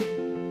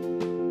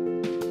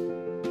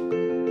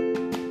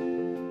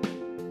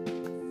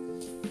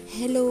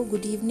Hello,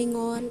 good evening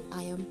all.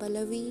 I am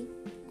Pallavi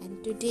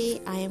and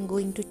today I am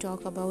going to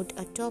talk about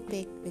a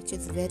topic which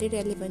is very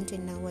relevant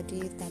in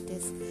nowadays, that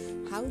is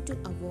how to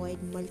avoid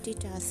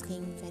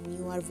multitasking when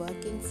you are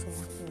working from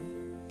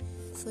home.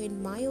 So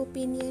in my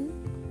opinion,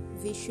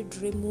 we should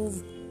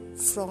remove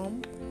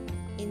from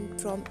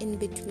in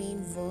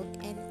between work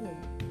and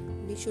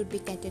home. We should be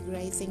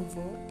categorizing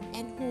work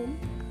and home,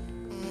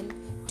 and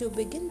to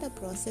begin the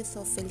process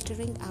of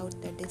filtering out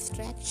the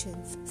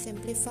distractions,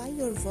 simplify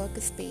your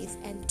workspace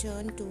and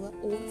turn to an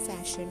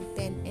old-fashioned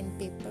pen and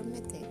paper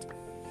method.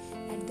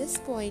 At this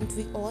point,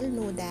 we all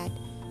know that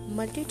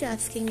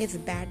multitasking is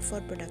bad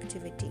for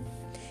productivity,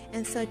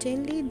 and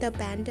certainly the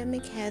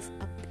pandemic has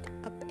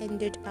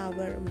upended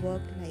our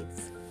work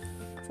lives.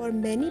 For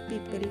many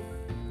people,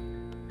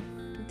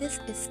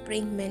 this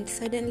spring meant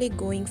suddenly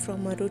going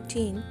from a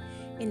routine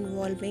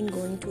involving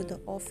going to the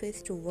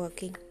office to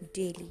working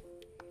daily.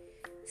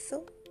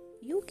 So,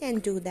 you can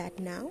do that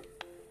now.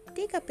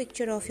 Take a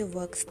picture of your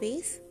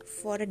workspace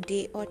for a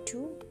day or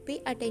two.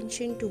 Pay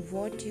attention to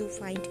what you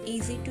find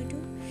easy to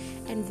do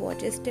and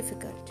what is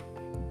difficult.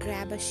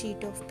 Grab a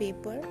sheet of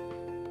paper.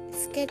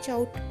 Sketch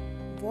out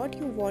what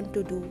you want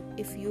to do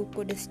if you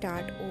could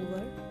start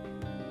over.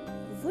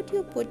 Would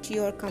you put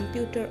your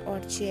computer or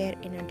chair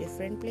in a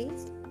different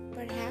place?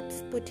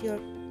 Perhaps put your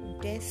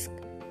desk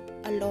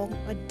along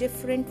a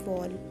different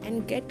wall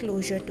and get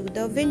closer to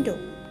the window.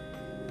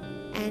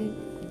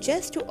 And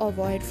just to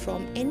avoid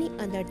from any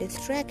other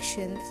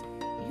distractions,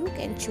 you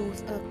can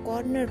choose a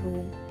corner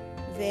room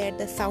where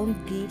the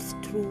sound bleeds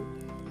through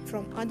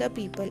from other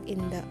people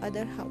in the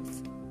other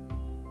house.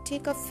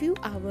 Take a few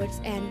hours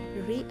and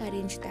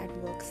rearrange that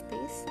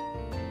workspace.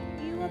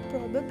 You are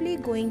probably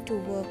going to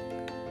work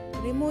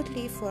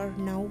remotely for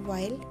now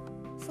while,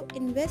 so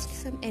invest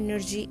some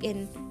energy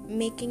in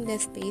making the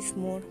space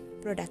more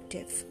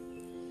productive.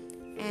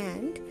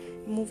 And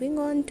moving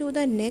on to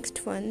the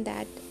next one,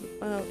 that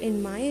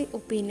in my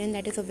opinion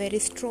that is a very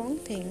strong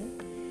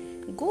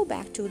thing, go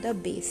back to the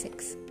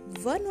basics.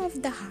 One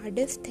of the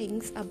hardest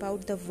things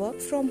about the work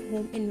from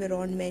home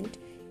environment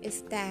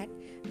is that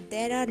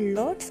there are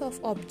lots of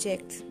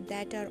objects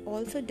that are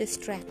also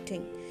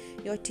distracting.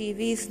 Your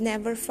TV is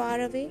never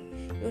far away,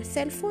 your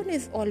cell phone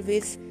is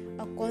always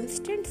a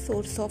constant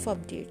source of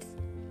updates,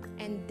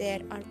 and there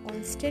are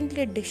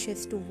constantly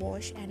dishes to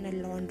wash and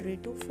a laundry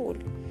to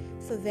fold.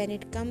 So when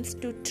it comes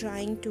to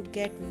trying to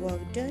get work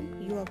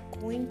done, you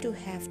are going to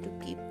have to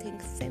keep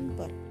things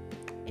simple.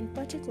 In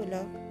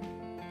particular,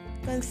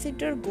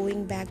 consider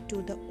going back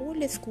to the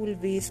old school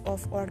ways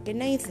of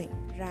organizing.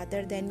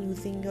 Rather than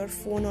using your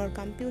phone or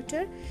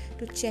computer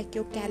to check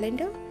your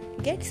calendar,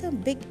 get some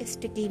big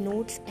sticky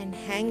notes and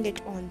hang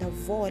it on the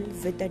wall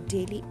with the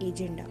daily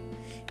agenda.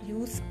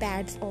 Use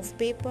pads of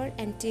paper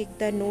and take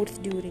the notes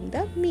during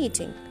the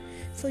meeting.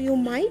 So you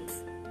might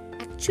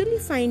actually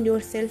find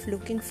yourself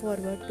looking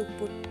forward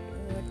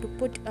to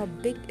put a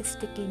big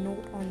sticky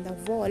note on the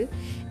wall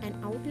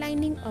and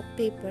outlining a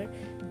paper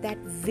that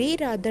way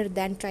rather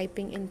than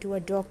typing into a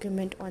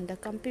document on the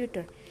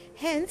computer.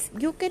 Hence,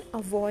 you can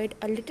avoid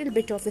a little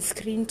bit of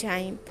screen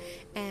time,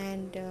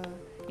 and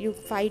you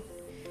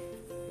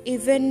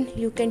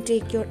can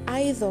take your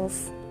eyes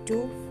off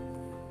to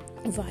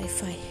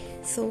Wi-Fi.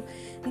 So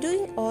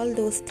doing all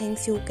those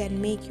things, you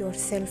can make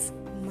yourself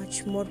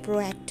much more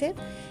proactive,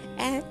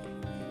 and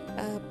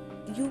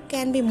you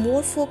can be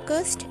more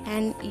focused,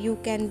 and you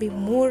can be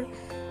more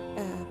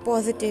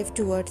positive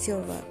towards your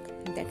work.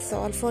 That's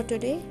all for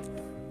today.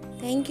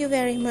 Thank you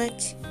very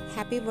much.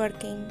 Happy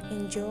working.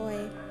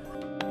 Enjoy.